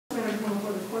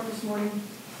this morning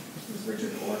is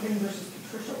Richard Organ versus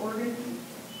Patricia Organ.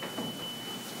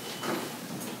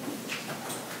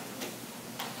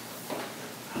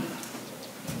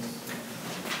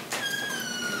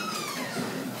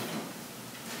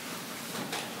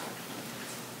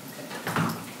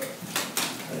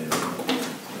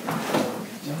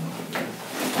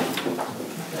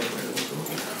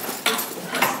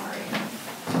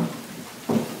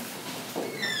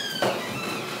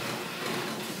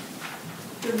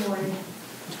 Good morning.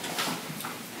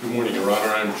 Good morning, Your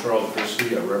Honor. I'm Charles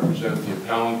Christie. I represent the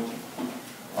appellant,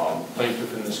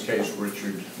 plaintiff in this case,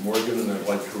 Richard Morgan, and I'd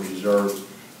like to reserve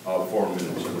 4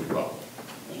 minutes of rebuttal.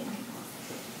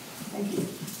 Thank you.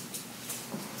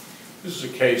 This is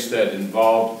a case that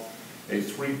involved a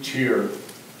 3-tier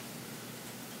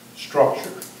structure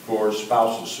for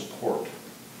spousal support.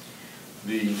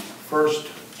 The first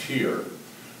tier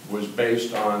was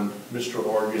based on Mr.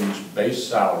 Organ's base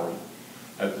salary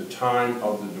at the time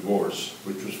of the divorce,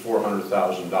 which was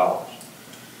 $400,000.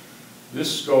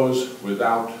 This goes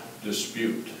without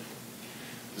dispute.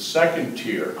 The second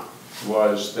tier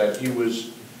was that he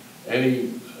was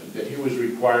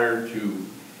required to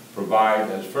provide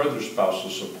as further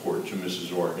spousal support to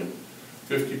Mrs. Organ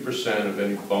 50% of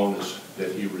any bonus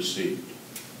that he received.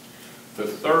 The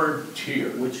third tier,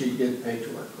 which he did pay to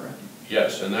her, correct?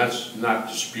 Yes, and that's not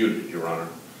disputed, Your Honor.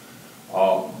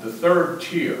 The third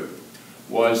tier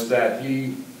was that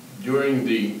he, during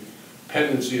the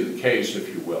pendency of the case, if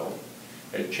you will,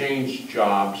 had changed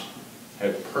jobs,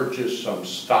 had purchased some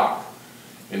stock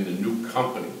in the new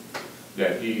company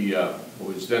that he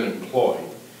was then employed,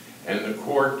 and the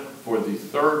court for the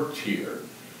third tier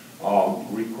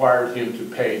required him to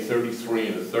pay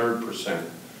 33 1/3%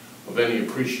 of any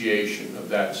appreciation of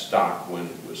that stock when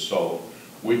it was sold,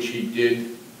 which he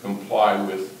did comply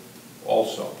with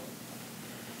also.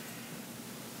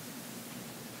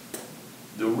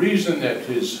 The reason that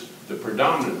the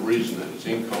predominant reason that his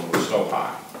income was so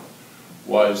high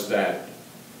was that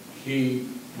he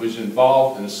was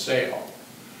involved in a sale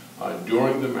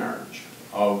during the marriage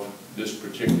of this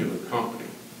particular company,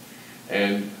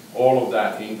 and all of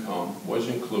that income was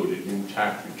included in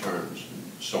tax returns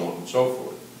and so on and so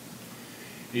forth.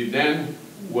 He then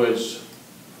was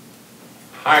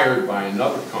hired by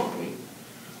another company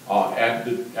at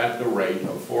the rate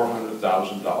of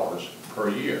 $400,000 per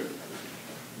year.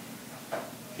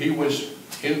 He was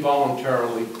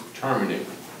involuntarily terminated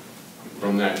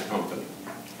from that company,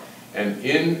 and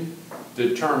in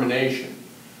the termination,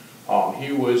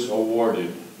 he was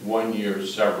awarded 1 year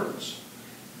severance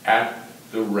at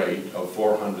the rate of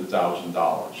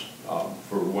 $400,000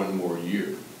 for 1 more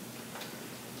year.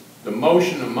 The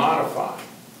motion to modify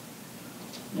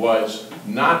was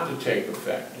not to take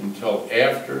effect until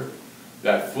after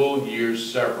that full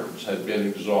year's severance had been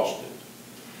exhausted,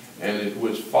 and it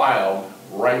was filed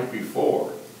right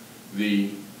before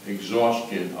the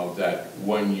exhaustion of that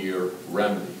 1 year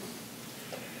remedy.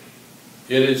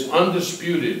 It is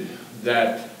undisputed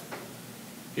that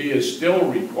he is still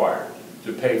required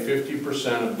to pay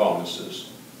 50% of bonuses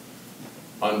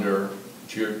under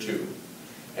Tier 2,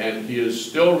 and he is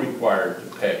still required to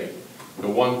pay the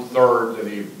 1/3 that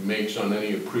he makes on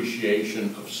any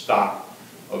appreciation of stock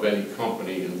of any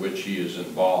company in which he is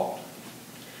involved.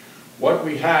 What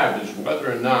we have is whether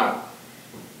or not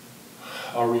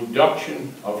a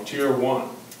reduction of Tier 1,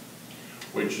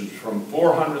 which is from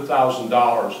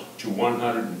 $400,000 to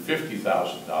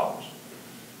 $150,000,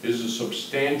 is a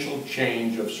substantial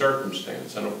change of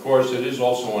circumstance. And of course, it is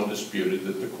also undisputed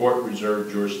that the court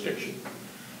reserved jurisdiction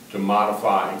to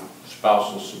modify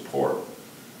spousal support.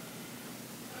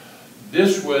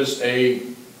 This was a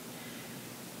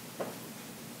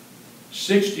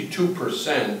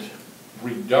 62%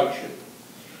 reduction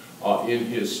in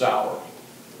his salary.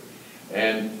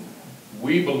 And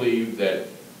we believe that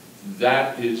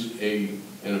that is an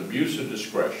abuse of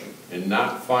discretion in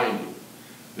not finding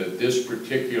that this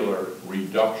particular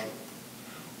reduction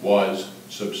was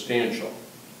substantial.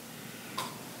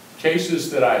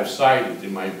 Cases that I've cited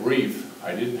in my brief,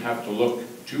 I didn't have to look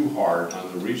too hard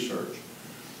on the research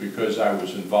because I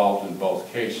was involved in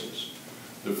both cases.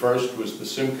 The first was the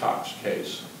Simcox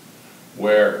case,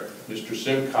 where Mr.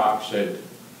 Simcox had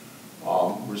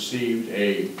received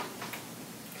a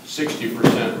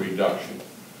 60% reduction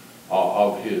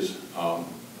of his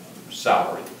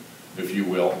salary, if you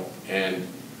will, and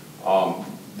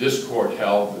this court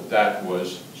held that that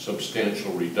was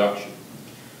substantial reduction.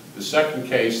 The second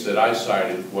case that I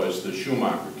cited was the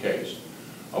Schumacher case,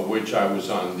 of which I was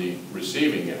on the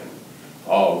receiving end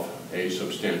of a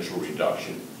substantial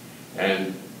reduction,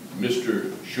 and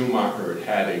Mr. Schumacher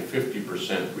had a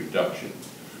 50% reduction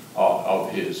of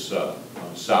his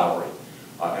salary.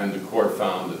 And the court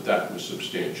found that that was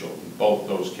substantial. Both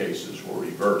those cases were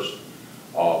reversed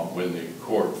when the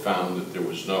court found that there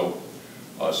was no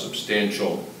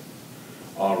substantial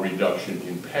reduction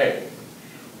in pay.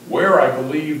 Where I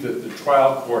believe that the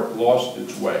trial court lost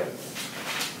its way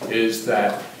is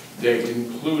that they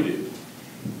included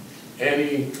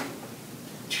any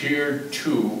Tier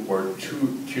 2 or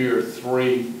Tier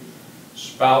 3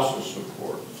 spousal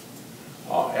support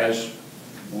as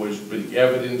was the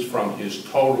evidence from his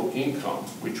total income,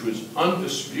 which was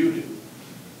undisputed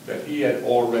that he had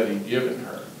already given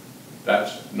her.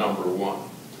 That's number one.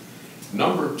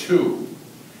 Number two,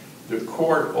 the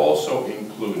court also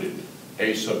included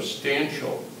a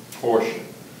substantial portion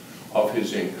of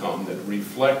his income that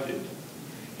reflected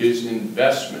his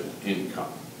investment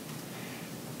income.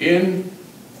 In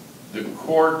the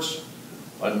court's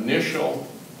initial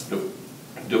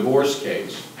divorce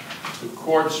case, the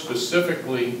court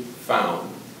specifically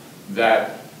found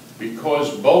that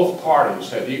because both parties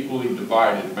had equally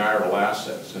divided marital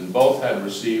assets and both had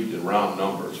received, in round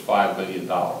numbers, $5 million,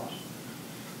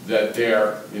 that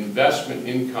their investment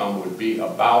income would be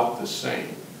about the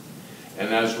same.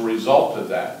 And as a result of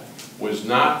that, was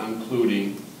not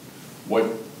including what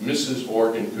Mrs.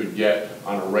 Organ could get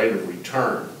on a rate of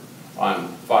return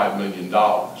on $5 million.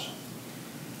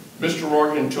 Mr.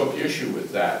 Organ took issue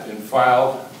with that and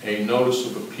filed a notice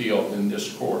of appeal in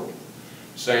this court,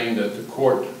 saying that the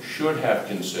court should have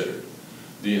considered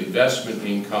the investment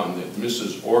income that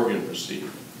Mrs. Organ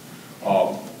received.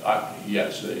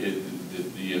 Yes,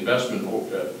 the investment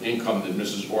income that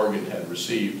Mrs. Organ had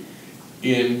received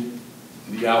in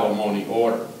the alimony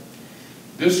order.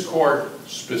 This court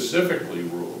specifically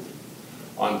ruled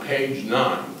on page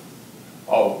 9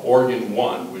 of Organ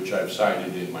 1, which I've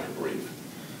cited in my brief,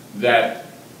 that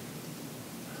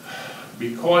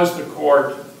because the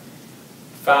court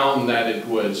found that it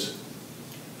was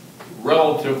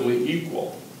relatively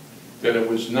equal, that it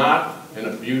was not an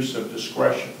abuse of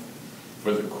discretion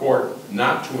for the court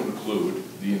not to include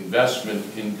the investment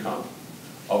income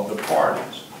of the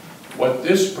parties. What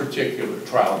this particular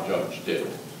trial judge did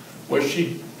was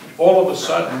she all of a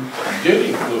sudden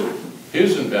did include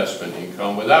his investment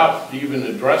income without even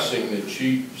addressing that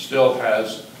she still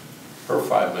has her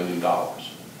 $5 million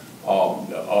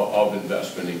of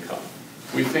investment income.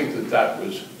 We think that that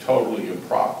was totally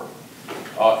improper.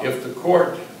 If the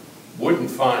court wouldn't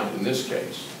find in this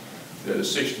case that a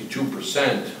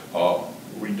 62%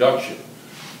 reduction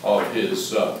of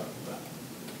his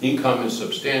income is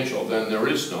substantial, then there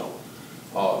is no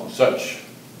such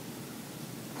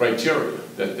criteria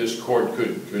that this court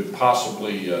could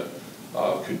possibly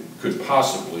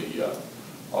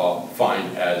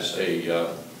find as a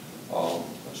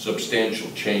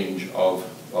substantial change of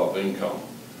income.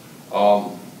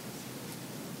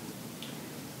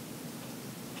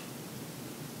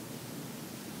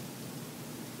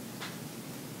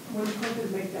 When the court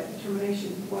did make that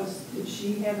determination, did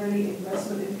she have any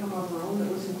investment income of her own that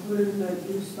was included in the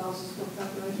new spousal support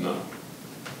calculation? No.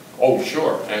 Oh,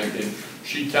 sure. And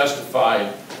she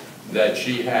testified that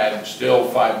she had still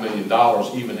 $5 million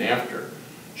even after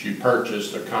she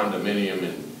purchased a condominium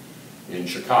in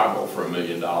Chicago for $1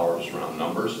 million, round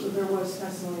numbers. So there was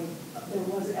testimony, there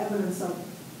was evidence of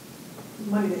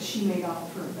money that she made off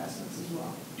of her investments as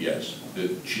well? Yes.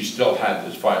 She still had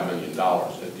this $5 million.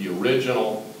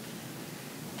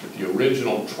 At the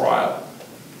original trial,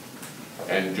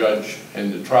 and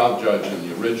the trial judge in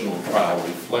the original trial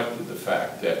reflected the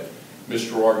fact that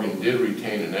Mr. Organ did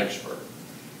retain an expert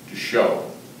to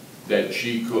show that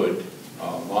she could,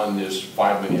 on this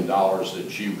 $5 million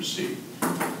that she received,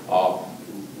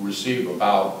 receive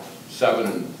about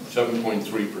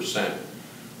 7.3%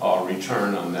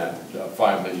 return on that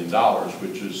 $5 million,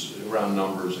 which is, around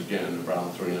numbers again,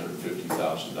 around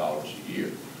 $350,000 a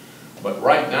year. But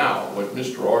right now, what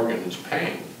Mr. Organ is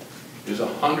paying is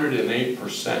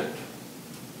 108%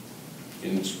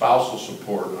 in spousal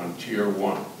support on Tier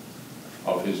 1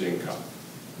 of his income.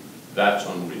 That's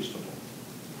unreasonable.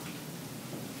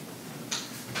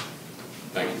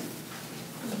 Thank you.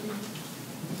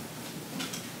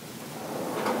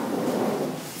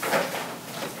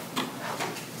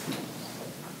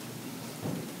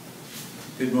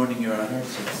 Good morning, Your Honor. It's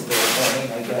still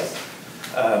morning, I guess.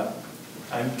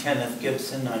 I'm Kenneth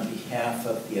Gibson on behalf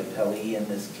of the appellee in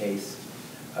this case.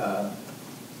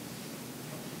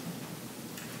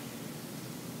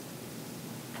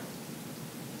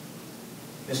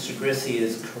 Mr. Grissy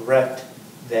is correct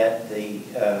that the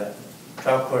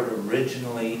trial court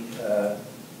originally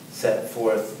set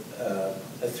forth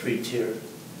a 3-tier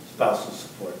spousal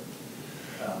support.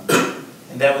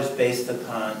 And that was based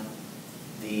upon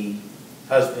the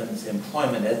husband's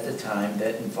employment at the time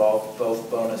that involved both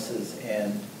bonuses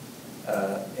and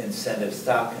incentive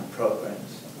stock and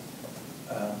programs.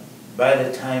 By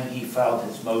the time he filed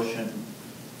his motion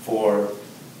for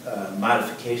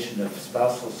modification of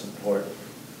spousal support,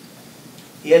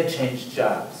 he had changed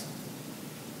jobs.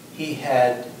 He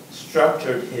had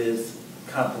structured his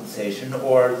compensation,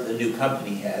 or the new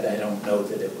company had, I don't know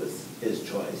that it was his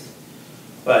choice,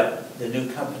 but the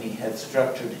new company had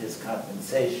structured his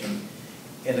compensation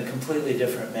in a completely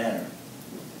different manner.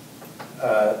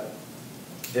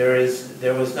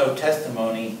 There was no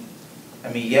testimony.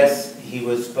 I mean, yes, he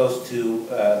was supposed to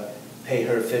pay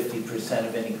her 50%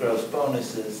 of any gross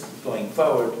bonuses going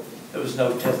forward. There was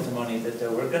no testimony that there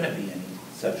were going to be any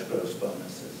such gross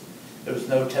bonuses. There was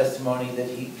no testimony that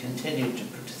he continued to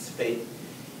participate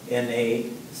in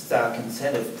a stock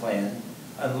incentive plan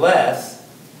unless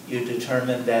you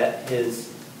determine that his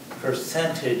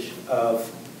percentage of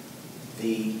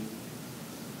the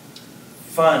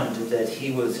fund that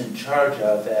he was in charge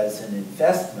of as an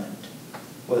investment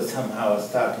was somehow a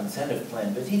stock incentive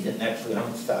plan, but he didn't actually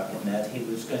own stock in that. He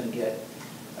was going to get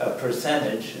a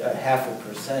percentage,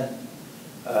 0.5%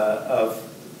 of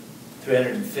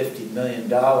 $350 million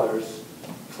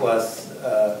plus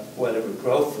whatever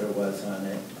growth there was on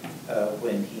it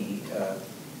when he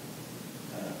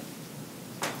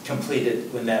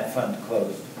completed, when that fund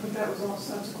closed. But that was all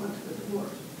subsequent to the divorce.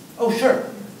 Oh, sure,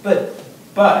 but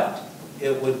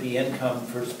it would be income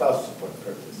for spousal support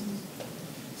purposes.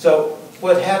 So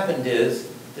what happened is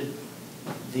that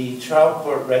the trial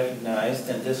court recognized,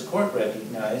 and this court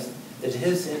recognized, that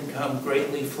his income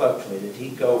greatly fluctuated.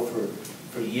 He'd go for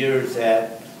years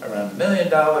at around $1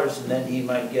 million, and then he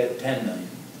might get $10 million.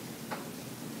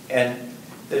 And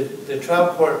the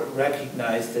trial court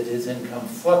recognized that his income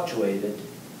fluctuated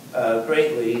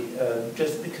greatly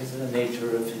just because of the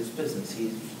nature of his business.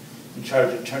 He's in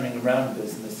charge of turning around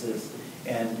businesses,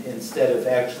 and instead of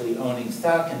actually owning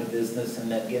stock in a business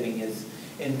and then getting his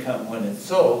income when it's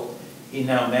sold, he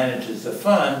now manages a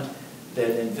fund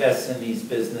that invests in these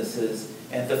businesses,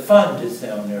 and the fund is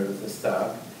the owner of the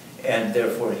stock, and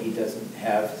therefore he doesn't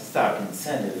have stock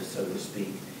incentives, so to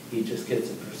speak. He just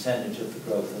gets a percentage of the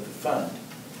growth of the fund.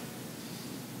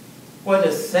 What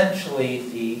essentially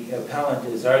the appellant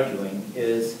is arguing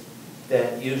is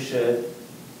that you should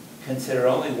consider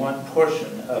only one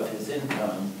portion of his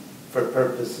income for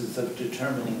purposes of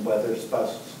determining whether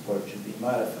spousal support should be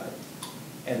modified.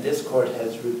 And this court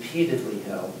has repeatedly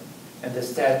held, and the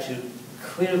statute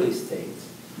clearly states,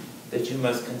 that you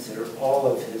must consider all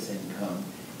of his income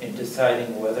in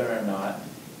deciding whether or not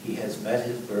he has met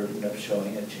his burden of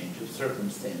showing a change of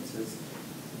circumstances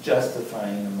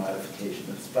justifying a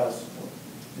modification of spousal support.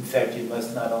 In fact, you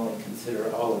must not only consider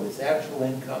all of his actual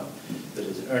income, but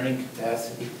his earning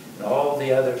capacity and all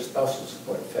the other spousal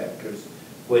support factors,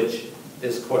 which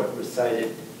this court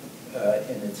recited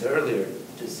in its earlier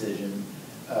decision,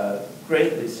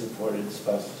 greatly supported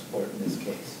spousal support in this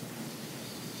case.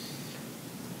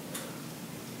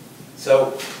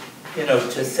 So, you know,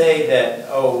 to say that,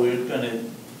 oh, we're going to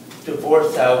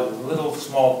divorce out a little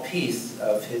small piece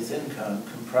of his income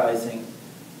comprising,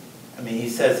 I mean, he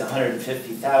says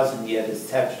 $150,000, yet his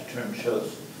tax return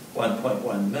shows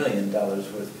 $1.1 million worth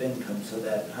of income, so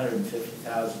that $150,000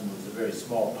 was a very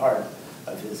small part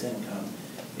of his income.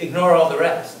 Ignore all the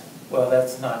rest. Well,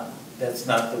 that's not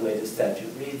the way the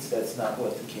statute reads. That's not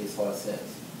what the case law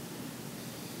says.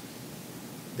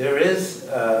 There is,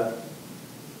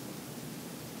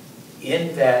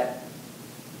 in that,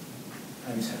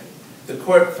 the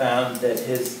court found that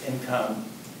his income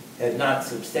had not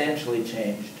substantially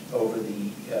changed over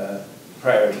the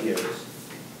prior years.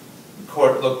 The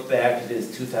court looked back at his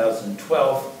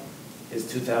 2012, his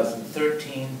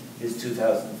 2013, his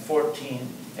 2014,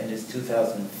 and his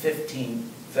 2015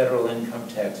 federal income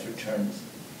tax returns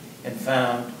and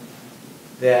found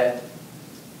that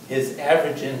his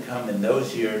average income in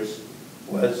those years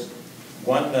was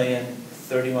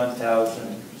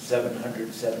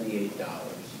 $1,031,778.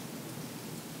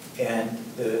 And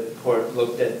the court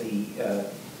looked at the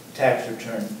tax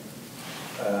return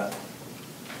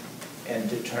and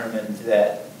determined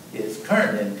that his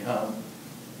current income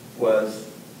was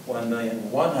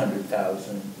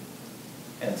 $1,100,000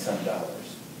 and some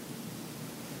dollars.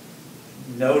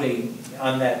 Noting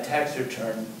on that tax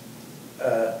return,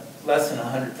 less than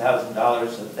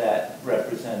 $100,000 of that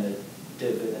represented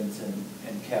dividends and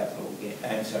capital gain.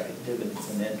 Dividends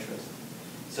and interest.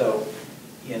 So,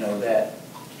 you know,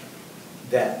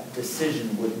 that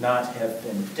decision would not have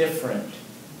been different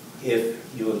if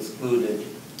you excluded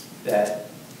that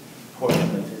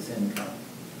portion of his income.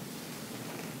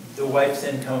 The wife's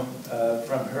income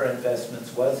from her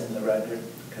investments was in the record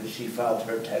because she filed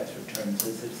her tax returns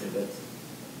as exhibits.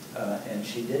 And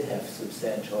she did have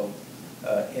substantial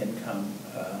income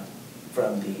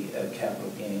from the capital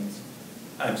gains,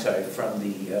 from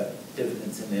the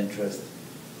dividends and interest,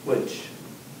 which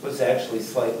was actually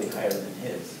slightly higher than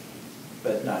his,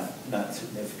 but not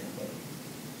significantly.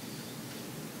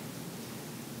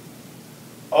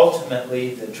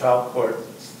 Ultimately, the trial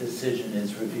court's decision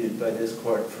is reviewed by this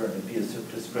court for an abuse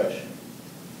of discretion.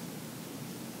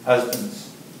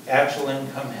 Husband's actual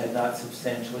income had not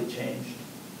substantially changed.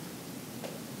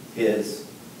 His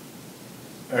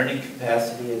earning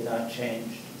capacity had not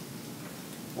changed.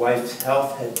 Wife's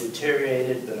health had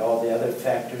deteriorated, but all the other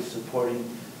factors supporting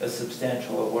a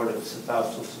substantial award of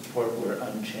spousal support were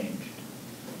unchanged.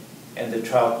 And the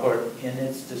trial court, in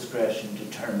its discretion,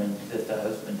 determined that the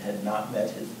husband had not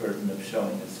met his burden of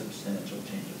showing a substantial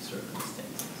change of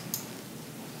circumstances.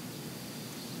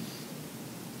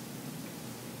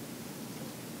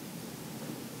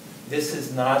 This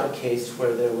is not a case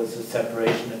where there was a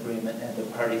separation agreement and the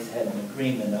parties had an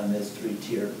agreement on this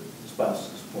three-tier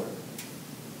spousal support.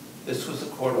 This was a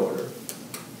court order.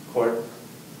 Court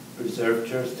reserved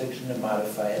jurisdiction to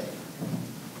modify it,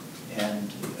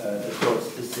 and the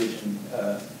court's decision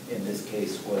in this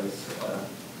case was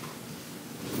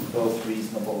both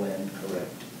reasonable and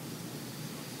correct.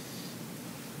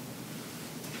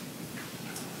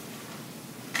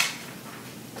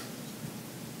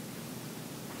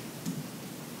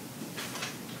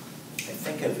 I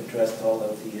think I've addressed all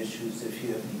of the issues. If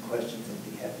you have any questions, I'd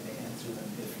be happy to answer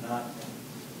them. If not,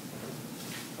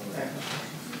 all right.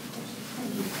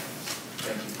 Thank you.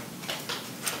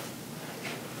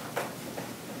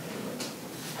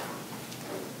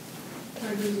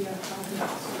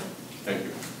 Thank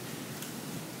you.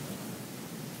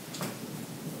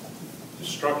 The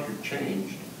structure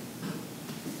changed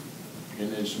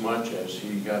in as much as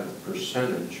he got a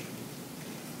percentage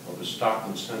of a stock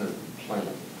incentive plan.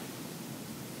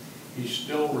 He's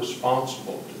still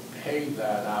responsible to pay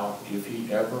that out if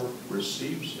he ever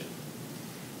receives it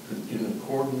in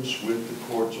accordance with the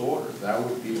court's order. That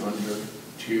would be under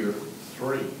Tier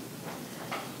 3.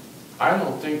 I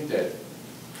don't think that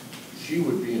she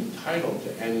would be entitled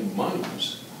to any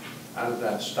monies out of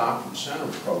that stock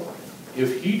incentive program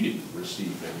if he didn't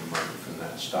receive any money from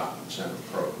that stock incentive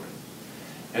program.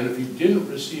 And if he didn't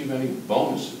receive any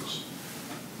bonuses,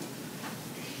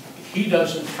 he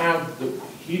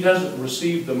doesn't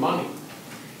receive the money.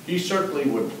 He certainly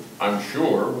would, I'm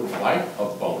sure, would like a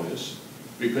bonus,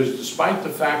 because despite the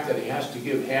fact that he has to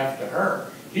give half to her,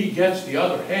 he gets the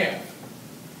other half.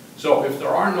 So if there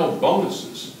are no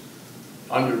bonuses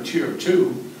under Tier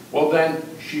 2, well then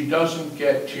she doesn't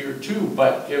get Tier 2.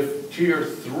 But if Tier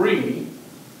 3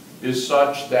 is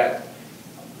such that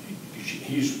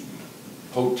he's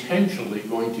potentially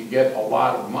going to get a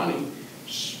lot of money,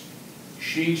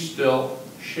 she still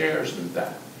shares in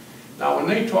that. Now when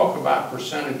they talk about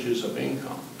percentages of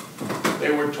income,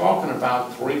 they were talking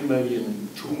about 3 million,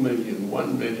 2 million,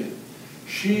 1 million.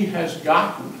 She has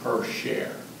gotten her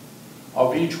share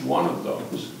of each one of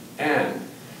those. And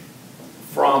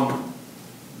from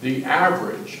the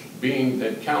average, being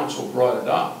that counsel brought it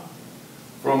up,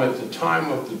 from at the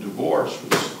time of the divorce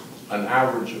was an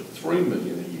average of $3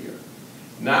 million a year.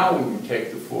 Now when you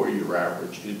take the 4-year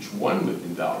average, it's $1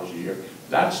 million a year.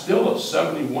 That's still a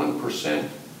 71%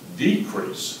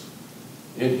 decrease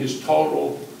in his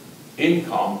total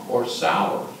income or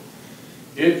salary.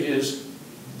 It is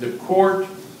the court,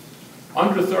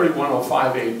 under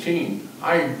 3105.18,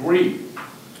 I agree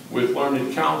with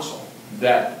learned counsel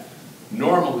that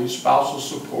normally spousal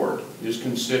support is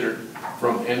considered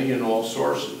from any and all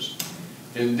sources.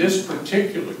 In this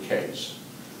particular case,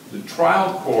 the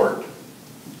trial court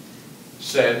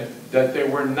said that they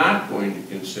were not going to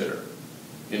consider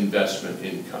investment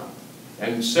income,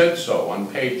 and said so on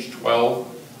page 12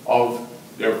 of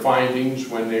their findings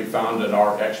when they found that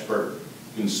our expert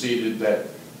conceded that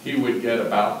he would get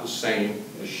about the same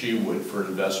as she would for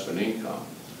investment income.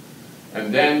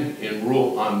 And then in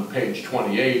rule on page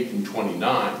 28 and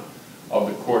 29 of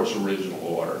the court's original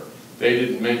order, they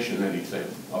didn't mention anything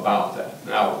about that.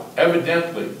 Now,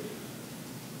 evidently,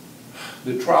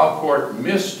 the trial court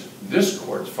missed this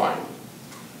court's finding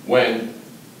when,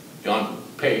 on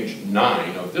page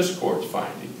 9 of this court's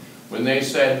finding, when they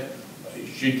said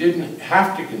she didn't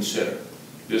have to consider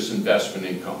this investment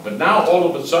income. But now all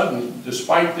of a sudden,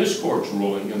 despite this court's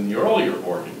ruling in the earlier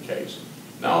Oregon case,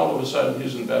 now all of a sudden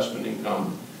his investment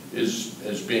income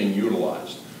is being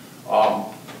utilized.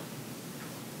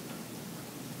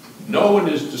 No one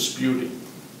is disputing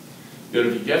that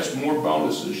if he gets more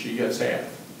bonuses, she gets half.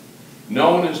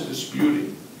 No one is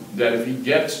disputing that if he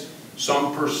gets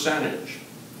some percentage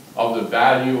of the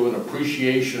value and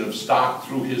appreciation of stock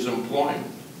through his employment,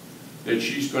 that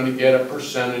she's going to get a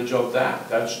percentage of that.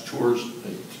 That's towards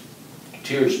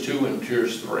tiers 2 and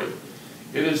tiers 3.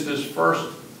 It is this first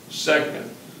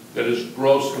segment that is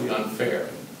grossly unfair,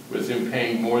 with him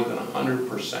paying more than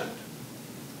 100%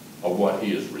 of what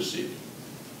he is receiving.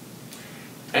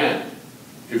 And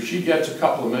if she gets a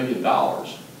couple of $1 million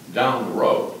down the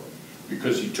road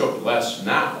because he took less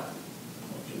now,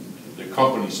 the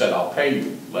company said, I'll pay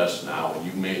you less now and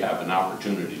you may have an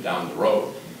opportunity down the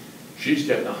road, she's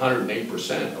getting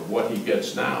 108% of what he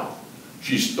gets now.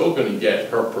 She's still going to get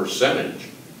her percentage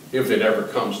if it ever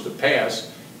comes to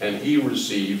pass, and he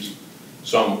receives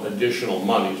some additional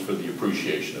monies for the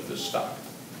appreciation of this stock.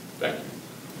 Thank you.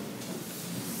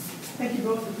 Thank you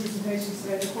both for presentations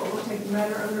today. The court will take the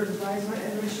matter under advisement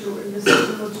and issue a written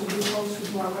decision which will be posted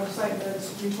to our website and the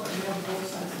Supreme Court, and we have both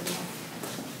sides of the law.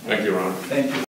 Thank you, Your Honor. Thank you.